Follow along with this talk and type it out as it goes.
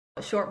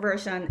short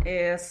version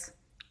is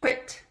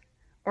quit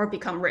or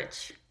become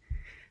rich.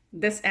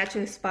 This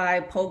actually is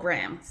by Paul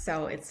Graham,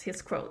 so it's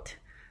his quote.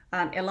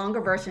 A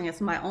longer version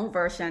is my own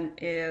version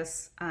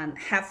is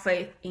have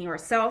faith in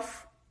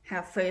yourself,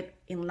 have faith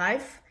in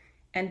life,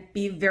 and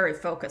be very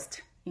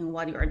focused in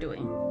what you are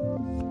doing.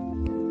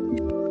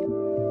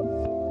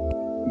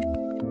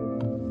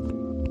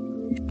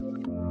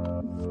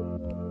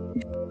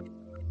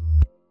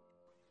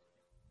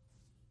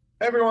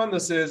 Hey everyone,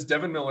 this is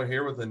Devin Miller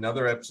here with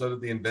another episode of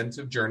The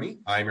Inventive Journey.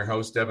 I'm your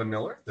host, Devin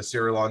Miller, the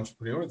serial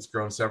entrepreneur that's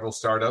grown several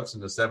startups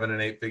into 7-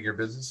 and 8-figure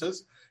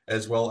businesses,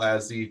 as well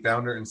as the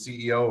founder and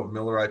CEO of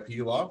Miller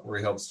IP Law, where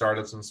he helps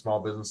startups and small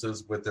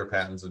businesses with their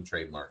patents and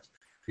trademarks.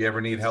 If you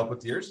ever need help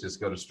with yours, just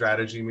go to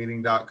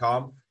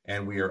strategymeeting.com,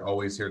 and we are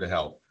always here to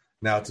help.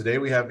 Now, today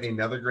we have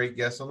another great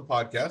guest on the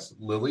podcast,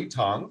 Lily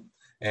Tang,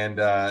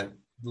 and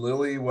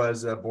Lily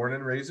was born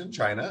and raised in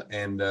China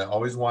and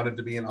always wanted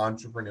to be an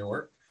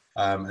entrepreneur.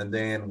 And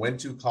then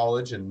went to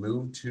college and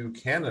moved to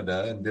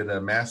Canada and did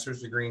a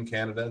master's degree in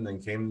Canada, and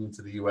then came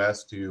to the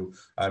U.S. to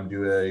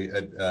do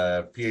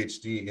a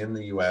PhD in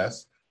the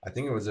U.S. I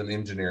think it was in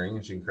engineering,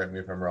 and she can correct me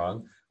if I'm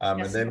wrong.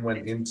 Yes. And then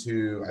went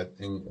into,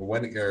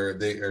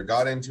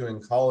 got into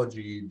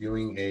oncology,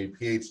 doing a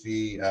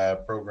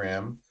PhD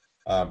program,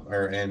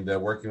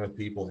 working with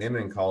people in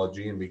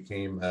oncology, and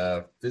became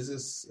a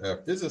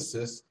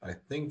physicist, I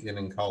think, in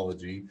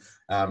oncology,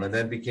 and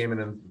then became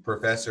a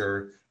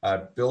professor.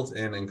 Built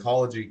an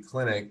oncology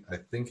clinic, I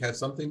think has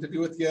something to do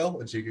with Yale,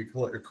 and she could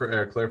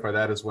clarify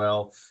that as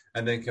well.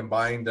 And then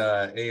combined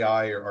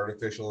AI or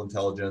artificial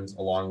intelligence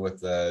along with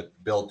for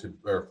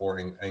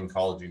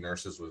oncology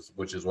nurses,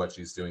 which is what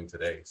she's doing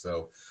today.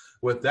 So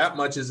with that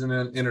much as an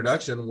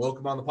introduction,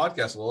 welcome on the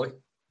podcast, Lily.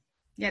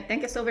 Yeah,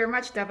 thank you so very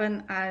much,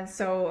 Devin.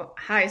 So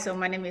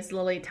my name is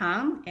Lily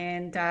Tang,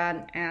 and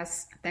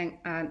as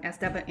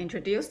Devin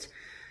introduced,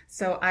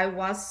 so I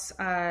was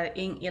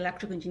in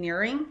electrical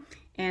engineering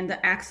and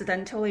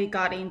accidentally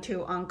got into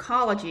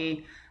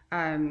oncology.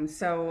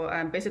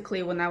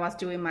 Basically, when I was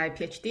doing my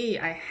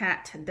PhD, I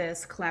had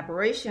this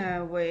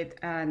collaboration with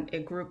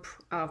a group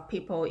of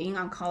people in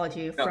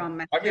oncology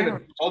from.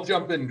 I'll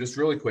jump in just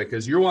really quick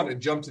because you want to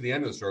jump to the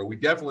end of the story. We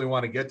definitely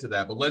want to get to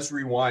that, but let's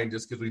rewind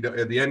just because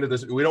at the end of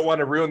this, we don't want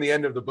to ruin the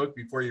end of the book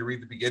before you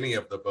read the beginning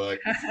of the book.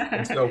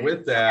 And so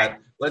with that,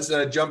 let's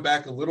jump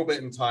back a little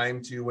bit in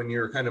time to when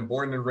you're kind of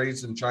born and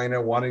raised in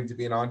China, wanting to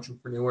be an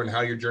entrepreneur, and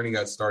how your journey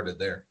got started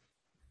there.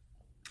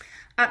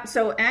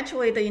 So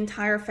actually, the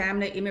entire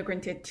family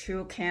immigrated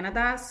to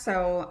Canada.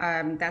 So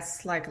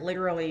that's like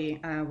literally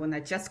when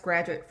I just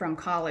graduated from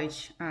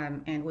college,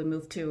 and we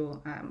moved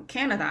to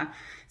Canada.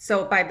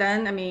 So by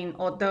then,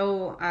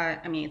 although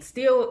it's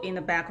still in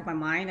the back of my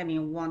mind,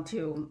 want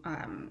to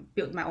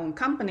build my own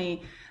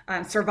company.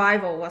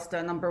 Survival was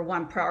the number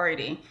one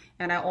priority,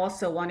 and I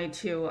also wanted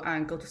to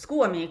go to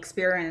school.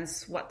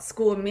 Experience what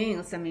school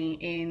means.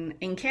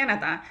 In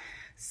Canada.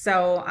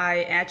 So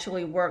I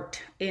actually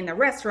worked in a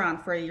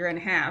restaurant for a year and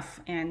a half.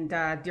 And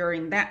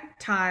during that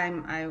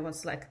time, I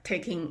was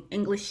taking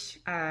English,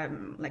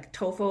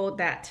 TOEFL,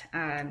 that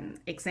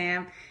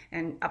exam,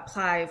 and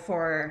apply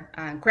for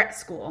grad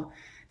school.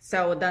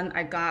 So then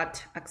I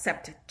got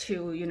accepted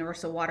to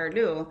University of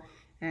Waterloo.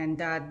 And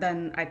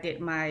then I did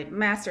my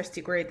master's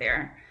degree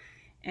there.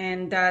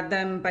 And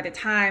then by the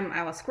time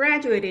I was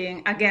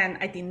graduating, again,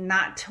 I did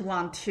not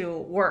want to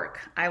work.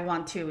 I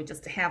want to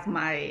just have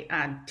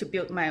to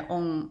build my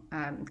own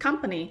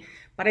company,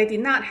 but I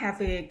did not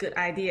have a good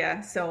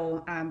idea.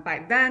 So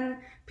by then,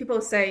 people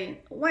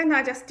say, why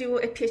not just do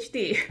a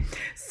PhD?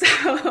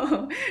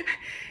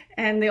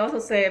 And they also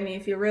say,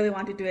 if you really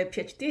want to do a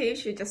PhD, you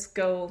should just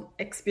go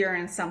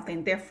experience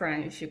something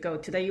different. You should go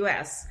to the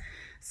US.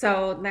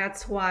 So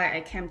that's why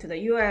I came to the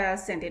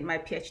US and did my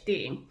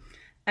PhD.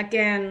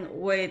 Again,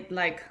 with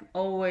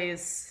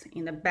always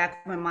in the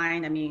back of my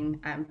mind,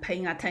 I'm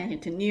paying attention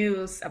to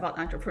news about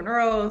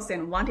entrepreneurs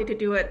and wanted to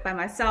do it by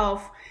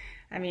myself.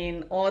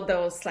 All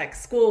those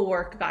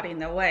schoolwork got in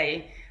the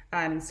way.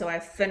 So I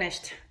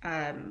finished,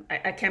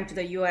 I came to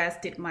the US,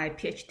 did my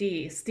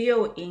PhD,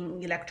 still in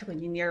electrical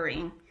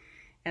engineering.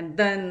 And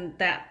then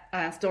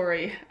that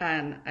story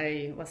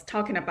I was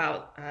talking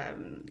about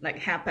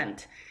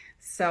happened.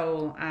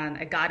 So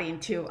I got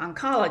into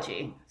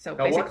oncology. So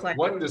now, basically,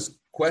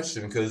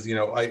 question, because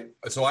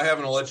I have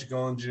an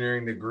electrical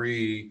engineering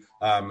degree,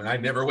 and I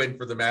never went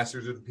for the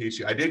master's or the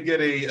PhD. I did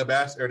get a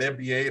master, an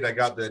MBA, and I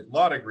got the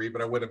law degree,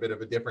 but I went a bit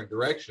of a different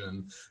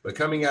direction. But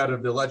coming out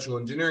of the electrical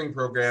engineering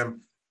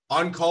program,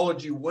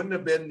 oncology wouldn't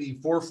have been the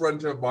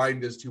forefront of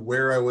mind as to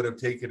where I would have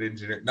taken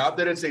engineering. Not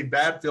that it's a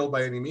bad field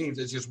by any means,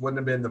 it just wouldn't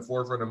have been the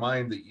forefront of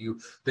mind that you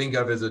think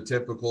of as a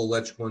typical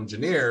electrical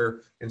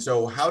engineer. And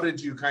so how did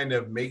you kind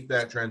of make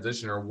that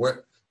transition, or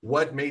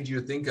what made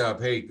you think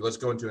of, hey, let's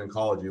go into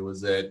oncology?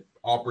 Was it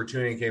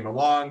opportunity came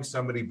along,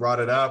 somebody brought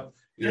it up,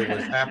 it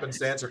was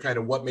happenstance, or kind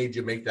of what made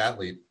you make that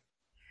leap?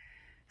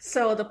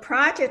 So the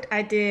project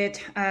I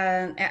did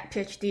at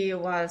PhD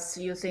was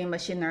using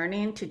machine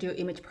learning to do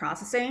image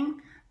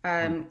processing.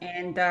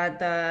 And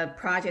the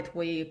project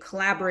we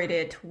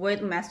collaborated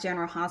with Mass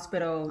General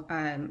Hospital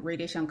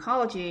Radiation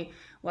Oncology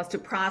was to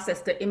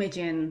process the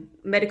imaging,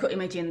 medical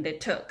imaging they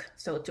took.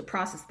 So to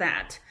process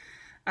that.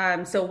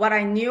 So what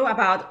I knew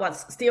about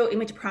was still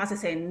image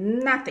processing,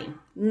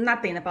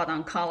 nothing about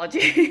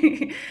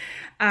oncology.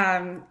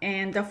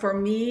 And for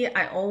me,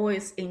 I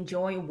always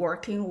enjoy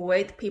working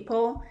with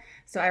people.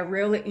 So I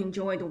really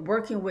enjoyed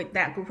working with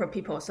that group of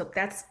people. So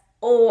that's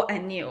all I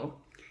knew.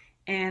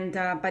 And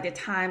by the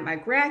time I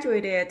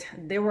graduated,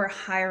 they were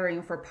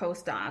hiring for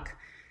postdoc.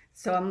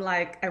 So I'm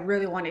like, I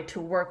really wanted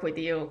to work with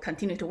you,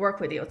 continue to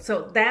work with you.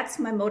 So that's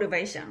my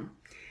motivation.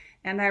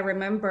 And I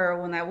remember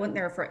when I went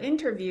there for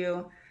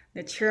interview,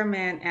 the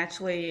chairman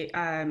actually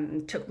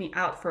took me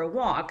out for a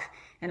walk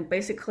and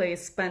basically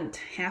spent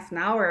half an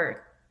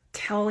hour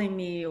telling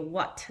me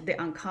what the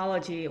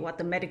oncology, what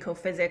the medical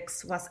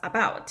physics was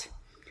about.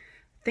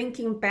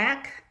 Thinking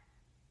back,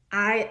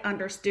 I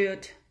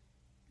understood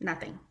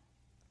nothing.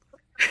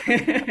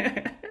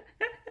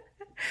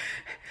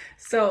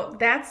 So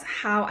that's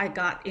how I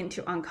got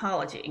into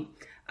oncology.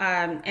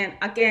 And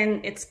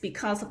again, it's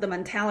because of the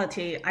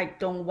mentality I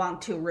don't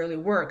want to really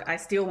work. I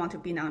still want to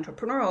be an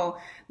entrepreneur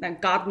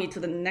that got me to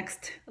the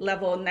next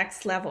level,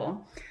 next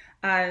level.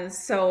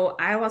 So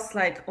I was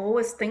like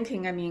always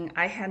thinking, I mean,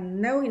 I had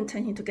no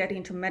intention to get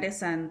into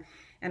medicine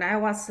and I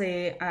was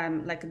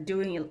like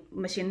doing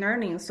machine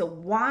learning. So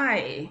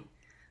why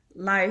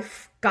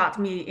life got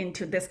me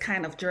into this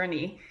kind of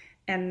journey?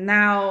 And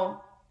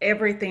now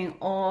everything,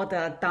 all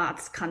the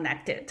dots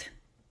connected.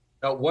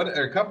 What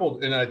a couple,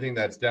 and I think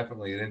that's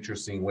definitely an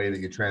interesting way that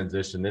you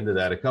transitioned into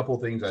that. A couple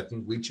things I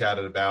think we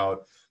chatted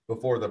about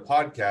before the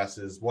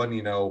podcast is one,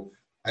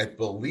 I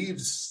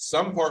believe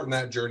some part in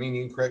that journey, and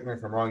you can correct me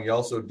if I'm wrong, you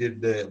also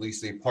did at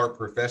least a part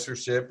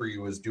professorship or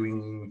you was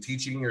doing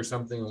teaching or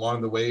something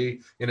along the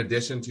way in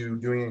addition to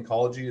doing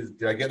oncology.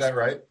 Did I get that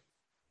right?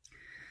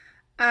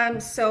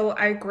 So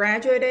I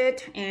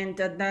graduated and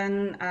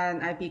then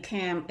I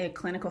became a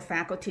clinical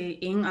faculty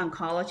in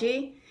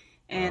oncology.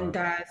 Uh, And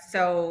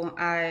so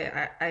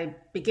I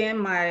began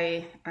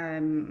my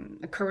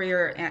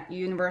career at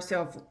University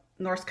of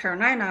North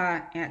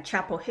Carolina at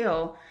Chapel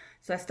Hill.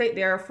 So I stayed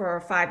there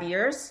for 5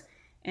 years.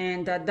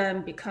 And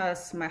then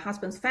because my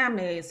husband's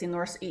family is in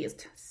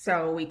Northeast,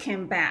 so we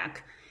came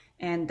back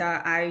and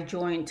I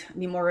joined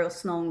Memorial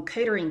Sloan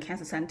Kettering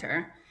Cancer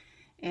Center.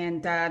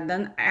 And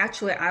then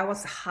actually, I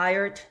was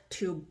hired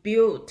to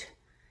build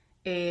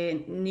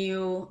a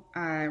new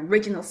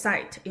regional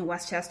site in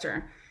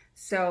Westchester.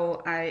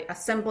 So I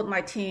assembled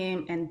my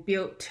team and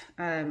built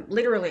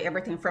literally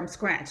everything from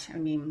scratch. I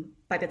mean,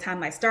 by the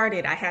time I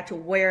started, I had to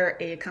wear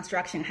a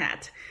construction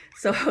hat.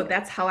 So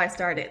that's how I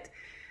started.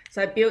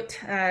 So I built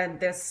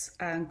this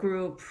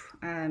group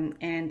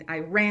and I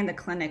ran the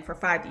clinic for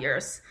 5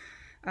 years.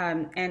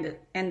 And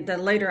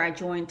then later I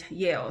joined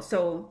Yale.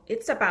 So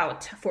it's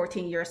about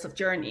 14 years of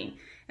journey.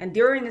 And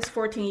during this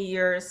 14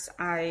 years,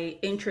 I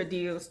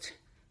introduced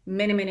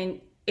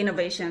many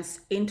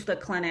innovations into the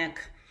clinic,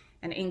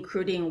 and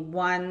including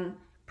one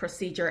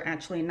procedure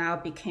actually now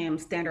became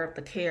standard of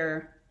the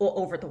care all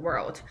over the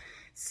world.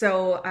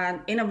 So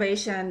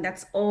innovation,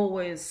 that's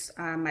always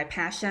my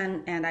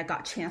passion, and I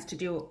got a chance to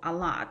do a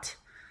lot.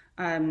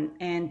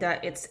 And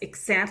it's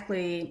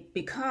exactly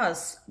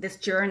because this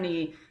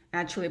journey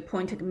actually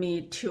pointed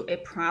me to a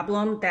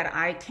problem that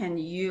I can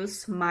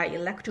use my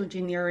electrical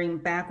engineering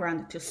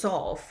background to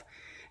solve.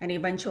 And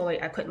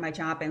eventually I quit my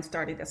job and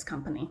started this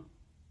company.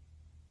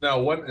 Now,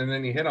 one, and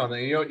then you hit on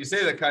that. You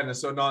say that kind of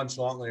so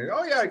nonchalantly.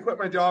 Oh yeah, I quit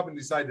my job and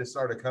decided to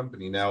start a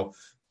company. Now,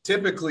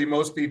 typically,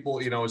 most people,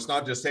 it's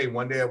not just hey,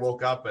 one day I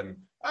woke up and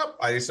oh,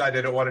 I decided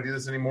I don't want to do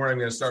this anymore. I'm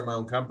going to start my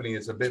own company.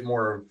 It's a bit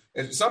more.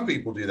 And some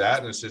people do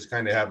that, and it's just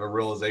kind of have a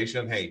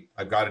realization. Hey,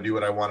 I've got to do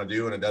what I want to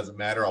do, and it doesn't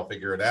matter. I'll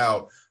figure it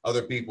out.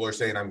 Other people are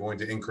saying I'm going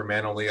to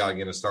incrementally. I'm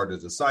going to start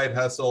as a side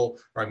hustle,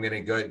 or I'm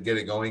going to get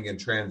it going and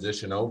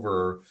transition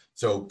over.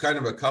 So, kind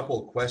of a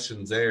couple of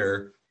questions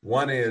there.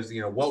 One is,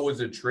 what was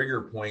a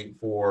trigger point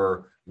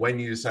for when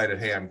you decided,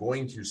 hey, I'm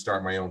going to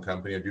start my own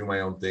company or do my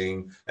own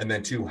thing? And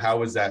then two, how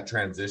was that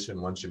transition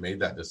once you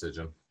made that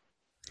decision?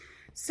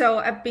 So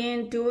I've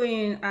been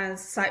doing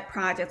side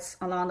projects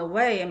along the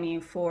way, I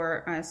mean,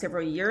 for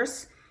several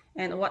years.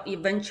 And what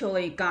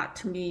eventually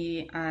got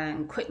me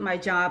quit my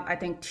job, I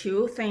think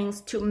two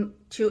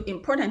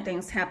important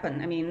things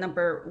happened. I mean,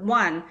 number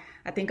one,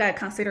 I think I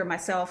consider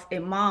myself a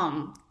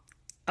mom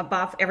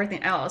above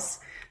everything else.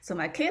 So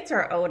my kids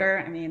are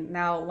older. I mean,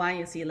 now one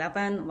is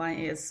 11, one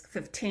is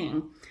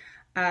 15.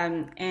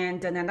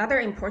 And then another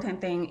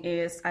important thing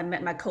is I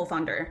met my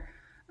co-founder,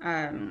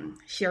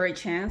 Sherry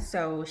Chen.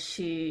 So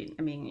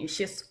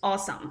she's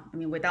awesome. I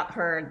mean, without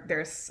her,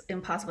 there's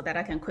impossible that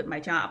I can quit my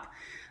job.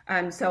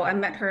 So I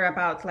met her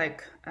about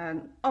like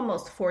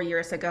almost 4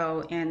 years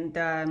ago, and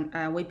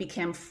we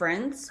became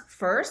friends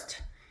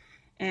first.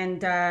 And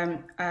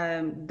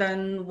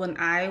then when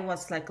I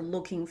was like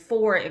looking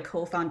for a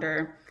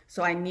co-founder,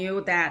 so I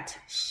knew that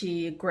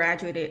she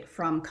graduated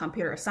from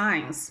computer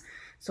science.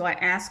 So I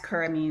asked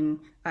her,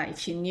 if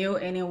she knew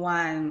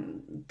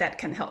anyone that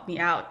can help me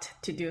out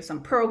to do some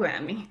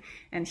programming.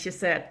 And she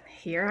said,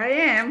 here I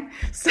am.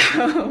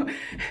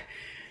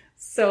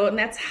 So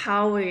that's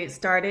how we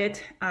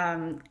started.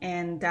 Again,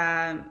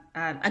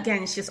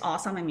 she's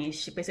awesome.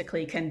 She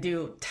basically can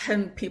do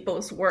 10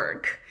 people's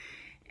work.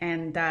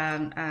 And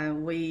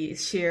we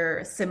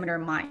share similar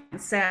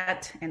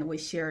mindset, and we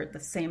share the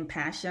same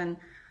passion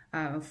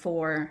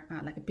for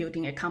like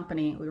building a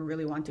company. We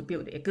really want to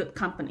build a good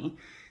company.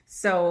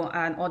 So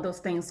all those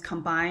things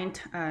combined,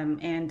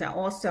 and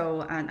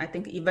also I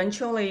think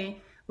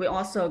eventually we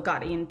also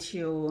got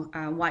into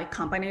Y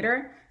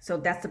Combinator. So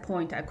that's the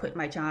point I quit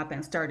my job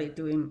and started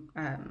doing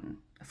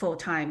full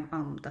time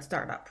on the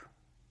startup.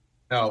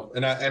 No,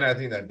 and I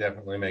think that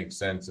definitely makes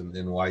sense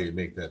in why you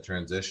make that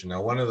transition.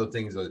 Now, one of the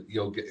things that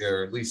you'll get,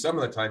 or at least some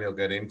of the time you'll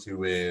get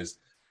into, is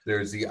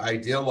there's the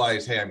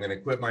idealized, hey, I'm going to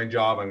quit my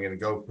job, I'm going to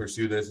go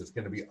pursue this. It's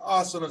going to be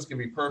awesome. It's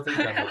going to be perfect.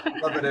 I'm going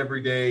to love it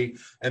every day.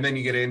 And then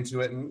you get into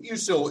it, and you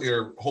still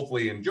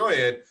hopefully enjoy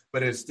it,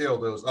 but it's still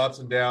those ups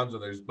and downs,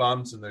 and there's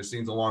bumps, and there's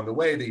things along the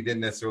way that you didn't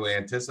necessarily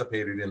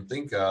anticipate or didn't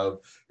think of.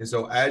 And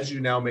so, as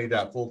you now made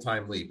that full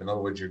time leap, in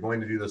other words, you're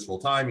going to do this full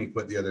time, you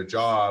quit the other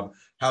job.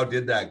 How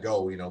did that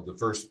go? The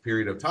first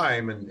period of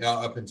time and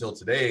up until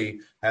today,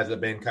 has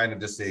it been kind of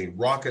just a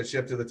rocket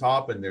ship to the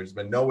top and there's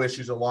been no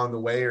issues along the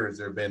way, or has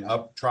there been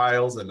up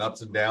trials and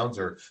ups and downs,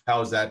 or how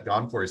has that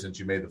gone for you since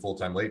you made the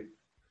full-time leap?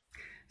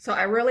 So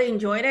I really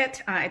enjoyed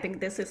it. I think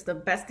this is the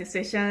best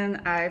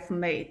decision I've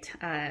made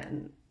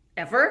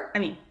ever.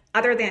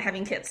 Other than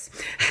having kids.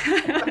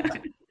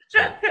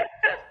 Sure.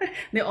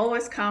 They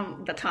always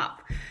come the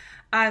top.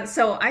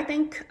 So I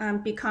think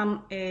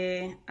become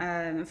a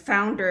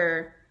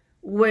founder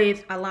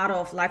with a lot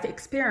of life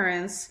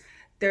experience,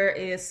 there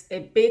is a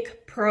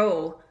big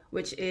pro,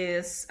 which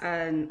is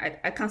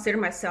I consider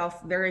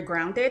myself very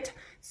grounded.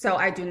 So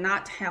I do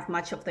not have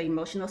much of the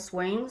emotional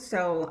swing.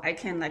 So I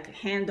can like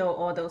handle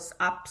all those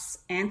ups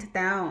and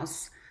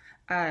downs,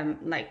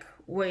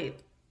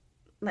 with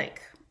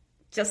like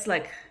just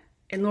like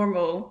a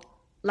normal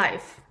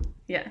life.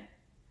 Yeah.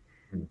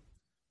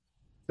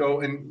 So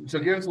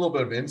give us a little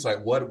bit of insight.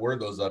 What were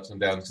those ups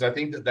and downs? Because I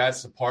think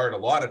that's the part a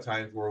lot of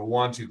times where we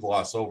want to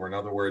gloss over. In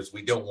other words,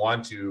 we don't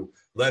want to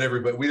let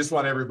everybody, we just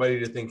want everybody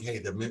to think, hey,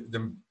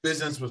 the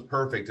business was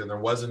perfect and there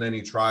wasn't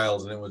any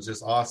trials and it was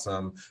just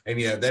awesome. And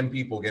yeah, then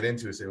people get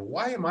into it and say,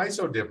 why am I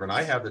so different?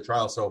 I have the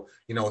trial. So,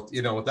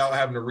 without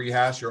having to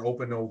rehash or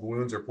open old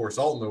wounds or pour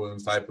salt in the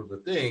wounds type of a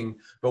thing.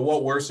 But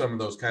what were some of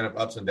those kind of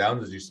ups and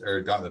downs as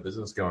you got the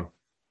business going?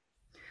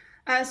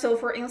 So,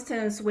 for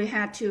instance, we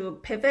had to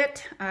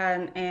pivot,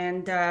 at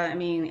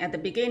the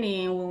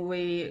beginning when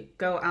we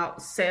go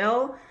out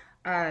sell,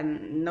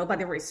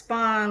 nobody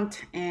respond,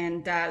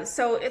 and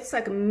so it's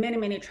like many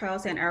many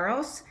trials and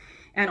errors.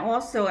 And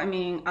also,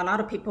 a lot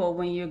of people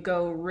when you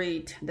go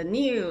read the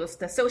news,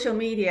 the social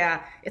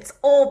media, it's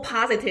all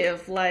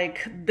positive.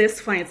 Like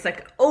this one, it's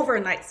like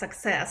overnight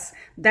success.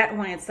 That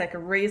one, it's like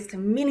raised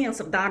millions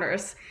of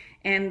dollars.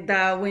 And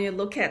when you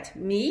look at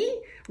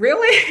me,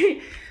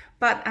 really.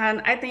 But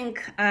I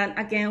think,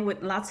 again,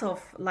 with lots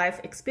of life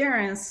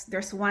experience,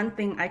 there's one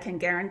thing I can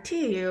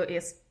guarantee you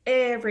is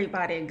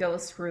everybody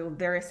goes through a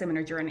very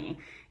similar journey.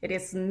 It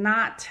is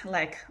not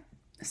like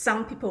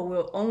some people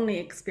will only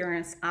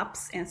experience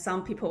ups and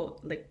some people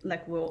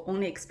like will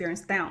only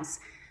experience downs.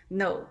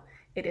 No,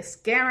 it is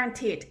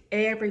guaranteed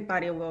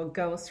everybody will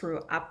go through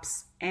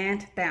ups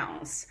and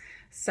downs.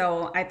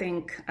 So I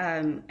think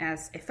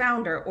as a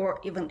founder or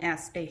even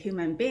as a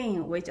human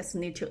being, we just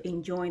need to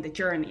enjoy the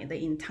journey,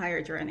 the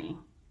entire journey.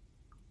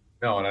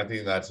 No, and I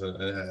think that's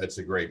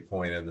a great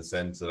point in the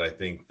sense that I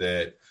think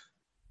that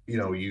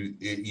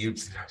you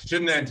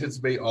shouldn't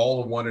anticipate all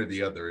of one or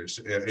the other.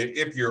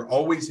 If you're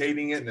always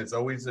hating it and it's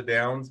always the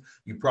downs,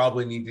 you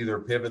probably need to either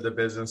pivot the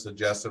business,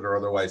 adjust it, or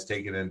otherwise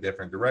take it in a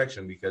different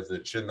direction, because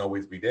it shouldn't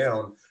always be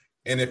down.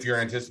 And if your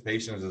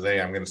anticipation is,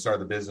 hey, I'm going to start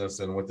the business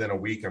and within a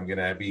week I'm going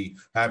to be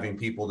having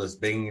people just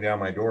banging down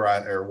my door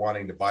or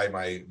wanting to buy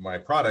my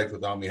product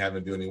without me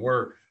having to do any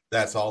work,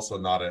 that's also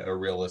not a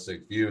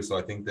realistic view. So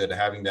I think that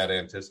having that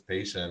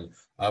anticipation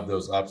of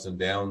those ups and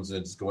downs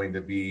is going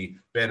to be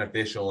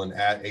beneficial in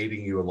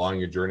aiding you along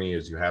your journey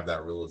as you have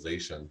that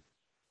realization.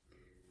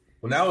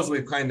 Well, now as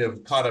we've kind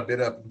of caught a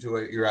bit up into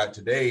what you're at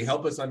today,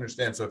 help us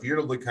understand. So if you're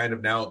to look kind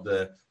of now at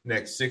the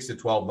next 6 to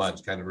 12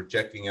 months, kind of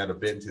projecting out a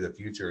bit into the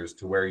future as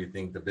to where you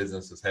think the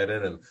business is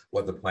headed and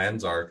what the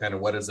plans are, kind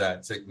of what does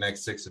that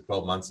next 6 to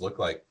 12 months look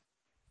like?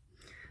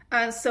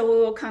 So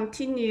we will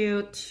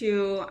continue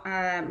to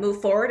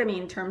move forward.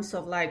 In terms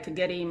of like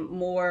getting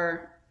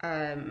more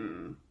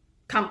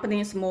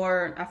companies,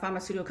 more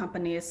pharmaceutical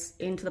companies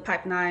into the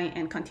pipeline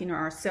and continue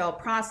our sale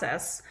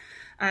process.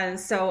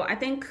 So I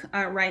think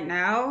right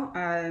now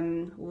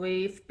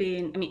we've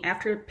been,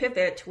 after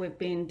pivot, we've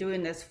been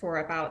doing this for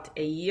about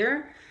a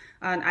year.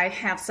 And I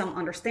have some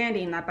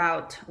understanding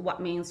about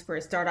what means for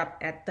a startup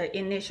at the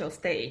initial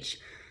stage.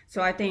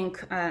 So I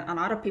think a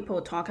lot of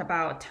people talk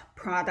about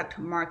product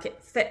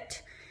market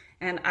fit.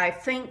 And I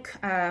think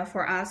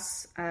for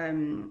us,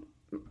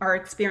 our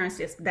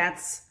experiences,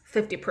 that's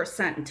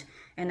 50%.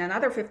 And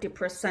another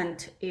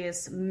 50%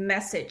 is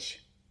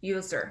message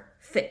user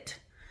fit.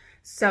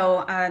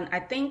 So I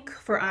think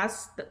for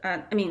us,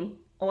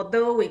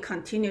 although we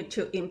continue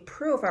to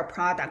improve our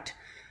product,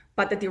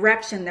 but the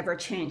direction never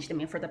changed.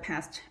 For the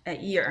past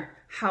year.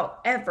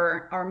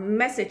 However, our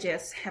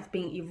messages have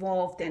been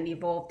evolved and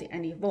evolved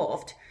and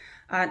evolved.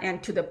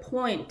 And to the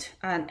point,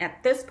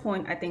 at this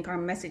point, I think our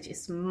message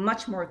is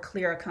much more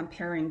clear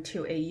comparing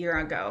to a year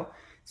ago.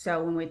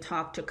 So when we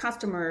talk to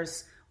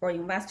customers or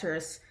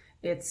investors,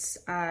 it's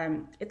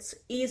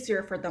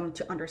easier for them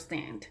to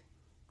understand.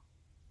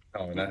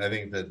 Oh, and I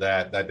think that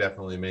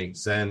definitely makes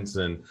sense.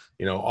 And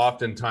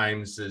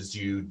oftentimes as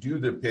you do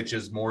the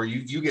pitches more,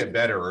 you get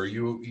better, or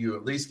you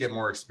at least get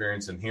more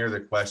experience and hear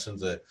the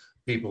questions that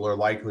people are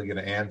likely going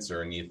to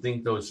answer, and you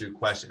think those two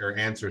questions or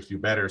answers do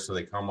better, so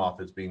they come off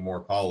as being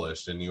more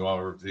polished, and you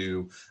are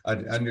to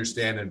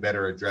understand and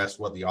better address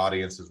what the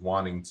audience is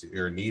wanting to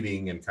or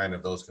needing, and kind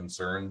of those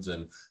concerns,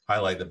 and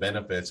highlight the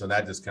benefits. And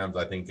that just comes,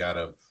 I think, out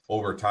of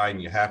over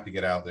time. You have to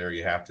get out there,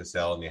 you have to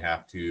sell, and you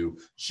have to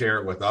share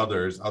it with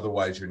others.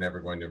 Otherwise, you're never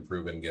going to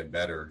improve and get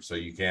better. So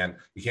you can't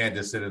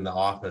just sit in the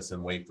office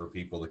and wait for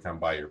people to come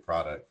buy your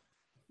product.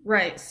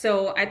 Right.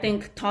 So I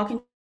think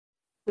talking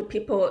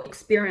people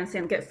experience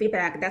and get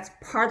feedback, that's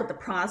part of the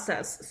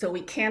process, so we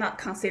cannot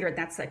consider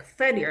that's like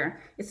failure.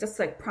 It's just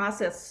like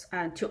process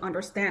to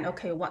understand,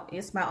 okay, what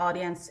is my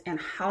audience and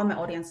how my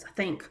audience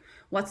think,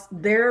 what's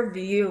their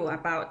view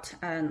about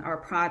our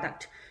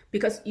product,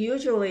 because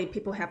usually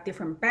people have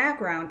different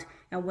background,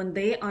 and when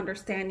they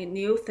understand a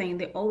new thing,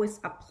 they always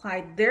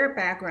apply their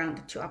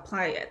background to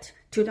apply it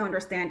to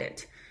understand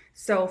it.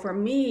 So for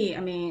me,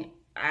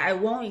 I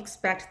won't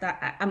expect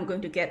that I'm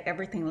going to get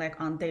everything like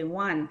on day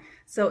one.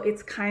 So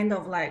it's kind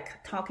of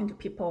like talking to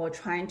people,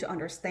 trying to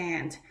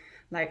understand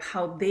like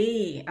how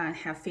they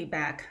have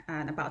feedback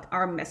about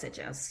our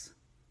messages.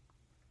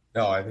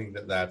 No, I think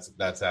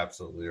that's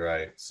absolutely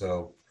right.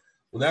 So,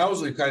 well, now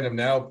as we've kind of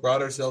now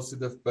brought ourselves to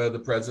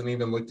the present,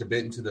 even looked a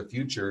bit into the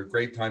future,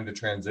 great time to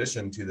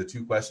transition to the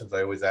two questions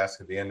I always ask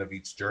at the end of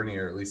each journey,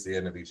 or at least the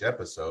end of each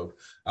episode,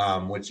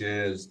 which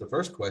is the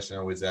first question I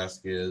always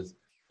ask is,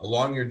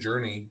 along your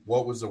journey,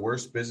 what was the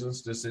worst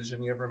business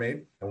decision you ever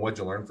made, and what'd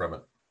you learn from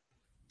it?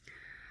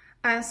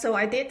 So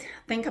I did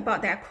think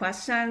about that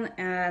question,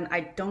 and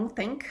I don't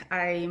think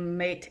I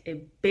made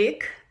a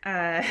big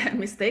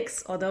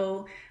mistakes,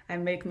 although I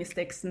make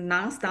mistakes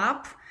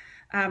nonstop.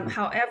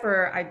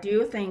 However, I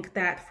do think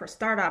that for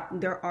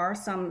startup, there are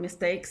some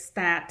mistakes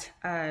that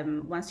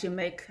once you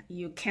make,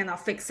 you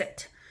cannot fix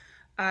it.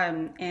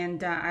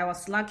 And I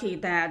was lucky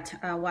that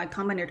Y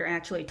Combinator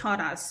actually taught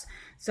us.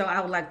 So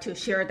I would like to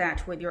share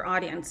that with your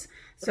audience.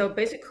 So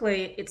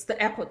basically, it's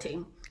the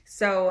equity.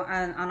 So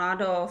a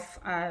lot of,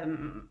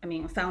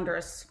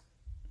 founders,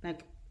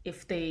 like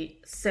if they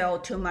sell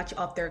too much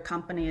of their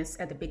companies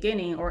at the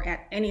beginning or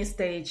at any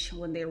stage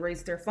when they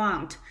raise their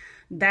fund,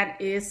 that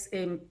is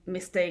a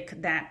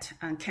mistake that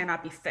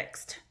cannot be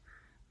fixed.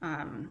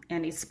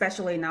 And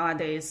especially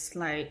nowadays,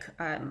 like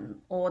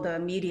all the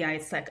media,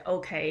 it's like,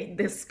 okay,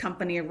 this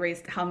company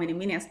raised how many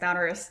millions of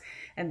dollars,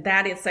 and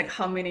that is like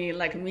how many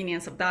like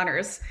millions of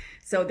dollars.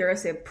 So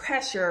there's a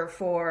pressure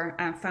for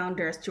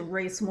founders to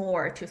raise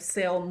more, to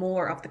sell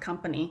more of the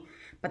company,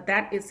 but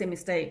that is a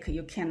mistake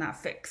you cannot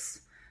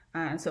fix.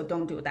 So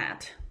don't do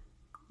that.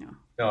 Yeah.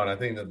 No, and I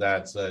think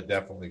that's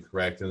definitely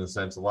correct, in the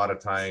sense a lot of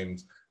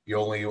times you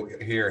only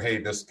hear, hey,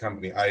 this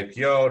company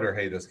IPO'd, or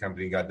hey, this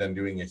company got done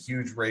doing a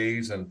huge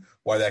raise, and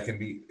why that can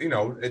be,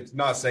 it's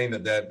not saying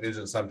that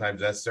isn't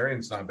sometimes necessary and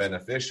it's not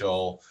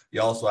beneficial.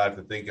 You also have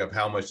to think of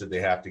how much did they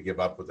have to give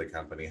up with the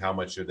company? How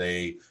much are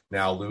they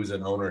now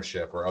losing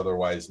ownership, or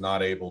otherwise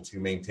not able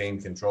to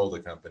maintain control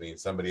of the company? And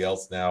somebody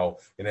else now,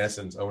 in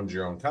essence, owns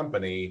your own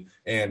company.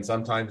 And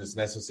sometimes it's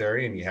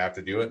necessary and you have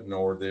to do it,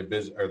 or the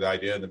business or the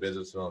idea of the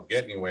business won't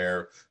get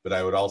anywhere. But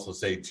I would also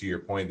say, to your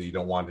point, that you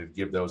don't want to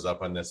give those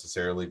up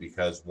unnecessarily,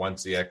 because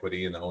once the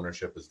equity and the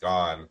ownership is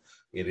gone,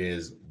 it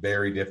is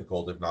very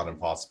difficult, if not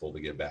impossible, to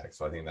get back.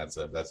 So I think that's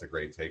a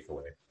great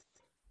takeaway.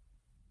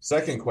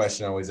 Second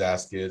question I always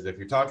ask is, if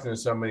you're talking to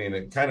somebody, and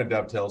it kind of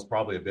dovetails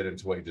probably a bit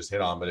into what you just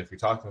hit on, but if you're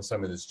talking to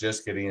somebody that's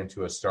just getting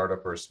into a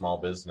startup or a small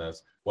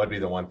business, what'd be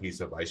the one piece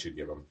of advice you'd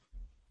give them?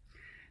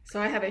 So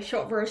I have a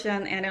short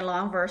version and a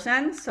long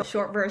version. So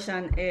short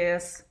version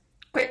is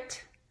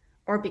quit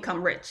or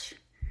become rich.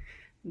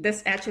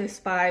 This actually is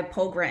by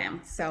Paul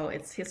Graham, so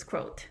it's his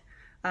quote.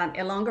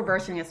 A longer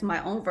version is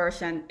my own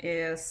version,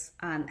 is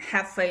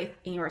have faith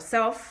in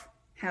yourself,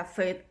 have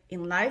faith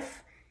in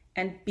life,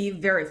 and be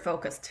very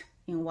focused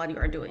in what you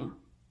are doing.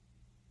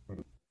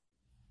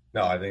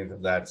 No, I think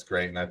that's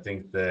great. And I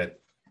think that,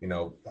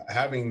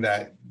 having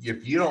that,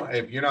 if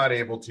you're not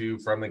able to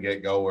from the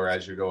get-go, or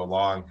as you go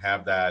along,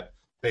 have that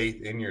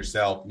faith in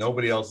yourself,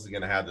 nobody else is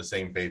going to have the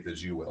same faith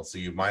as you will. So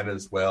you might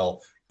as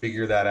well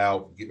figure that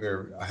out,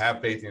 or have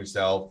faith in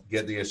yourself,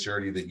 get the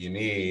assurity that you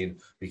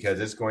need, because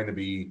it's going to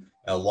be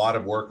a lot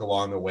of work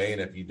along the way.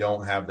 And if you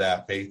don't have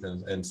that faith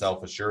and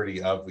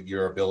self-assurity of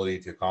your ability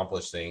to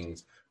accomplish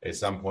things, at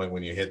some point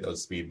when you hit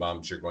those speed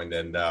bumps, you're going to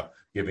end up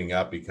giving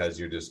up because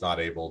you're just not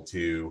able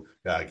to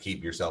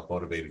keep yourself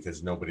motivated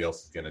because nobody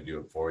else is going to do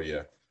it for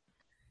you.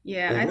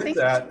 Yeah, Well, I with think.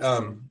 that,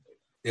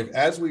 if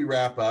as we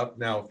wrap up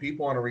now, if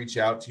people want to reach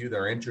out to you,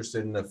 they're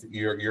interested in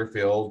your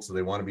field, so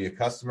they want to be a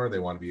customer, they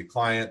want to be a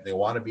client, they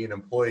want to be an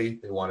employee,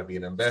 they want to be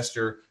an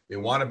investor, they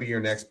want to be your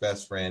next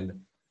best friend,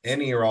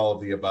 any or all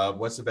of the above,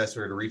 what's the best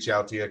way to reach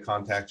out to you,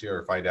 contact you,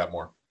 or find out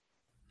more?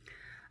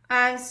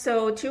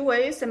 So two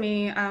ways. I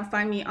mean,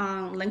 find me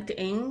on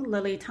LinkedIn,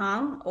 Lily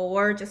Tang,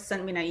 or just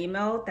send me an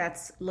email.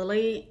 That's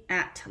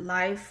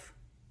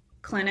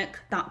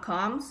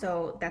lily@lifeclinic.com.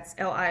 So that's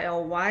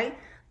LILY,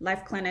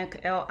 Life Clinic,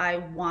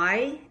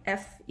 LIYFE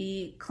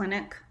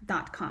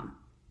clinic.com.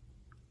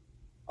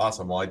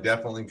 Awesome. Well, I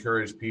definitely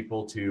encourage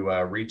people to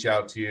reach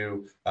out to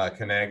you,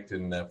 connect,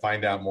 and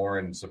find out more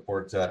and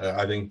support.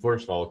 I think,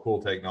 first of all, a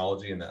cool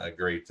technology and a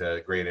great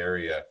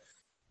area.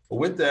 Well,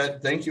 with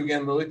that, thank you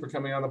again, Lily, for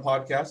coming on the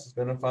podcast. It's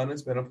been a fun.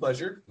 It's been a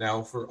pleasure.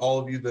 Now, for all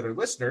of you that are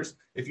listeners,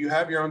 if you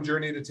have your own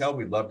journey to tell,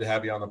 we'd love to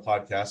have you on the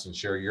podcast and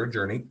share your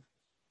journey.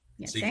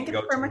 Yeah, So you thank can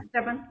you go very much, to,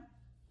 Devin.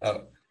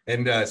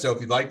 so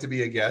if you'd like to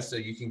be a guest,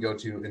 you can go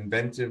to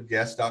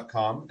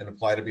inventiveguest.com and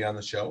apply to be on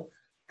the show.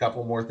 A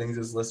couple more things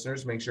as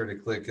listeners, make sure to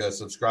click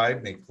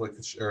subscribe,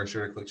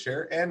 sure to click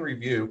share and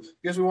review,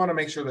 because we want to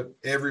make sure that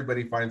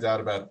everybody finds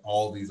out about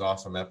all these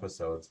awesome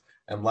episodes.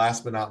 And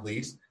last but not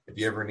least, if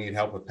you ever need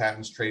help with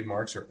patents,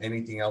 trademarks, or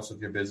anything else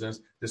with your business,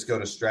 just go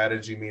to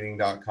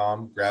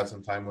strategymeeting.com, grab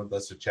some time with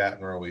us to chat,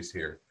 and we're always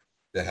here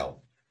to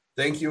help.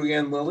 Thank you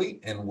again, Lily,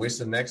 and wish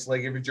the next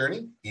leg of your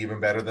journey even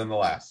better than the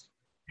last.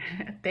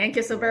 Thank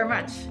you so very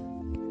much.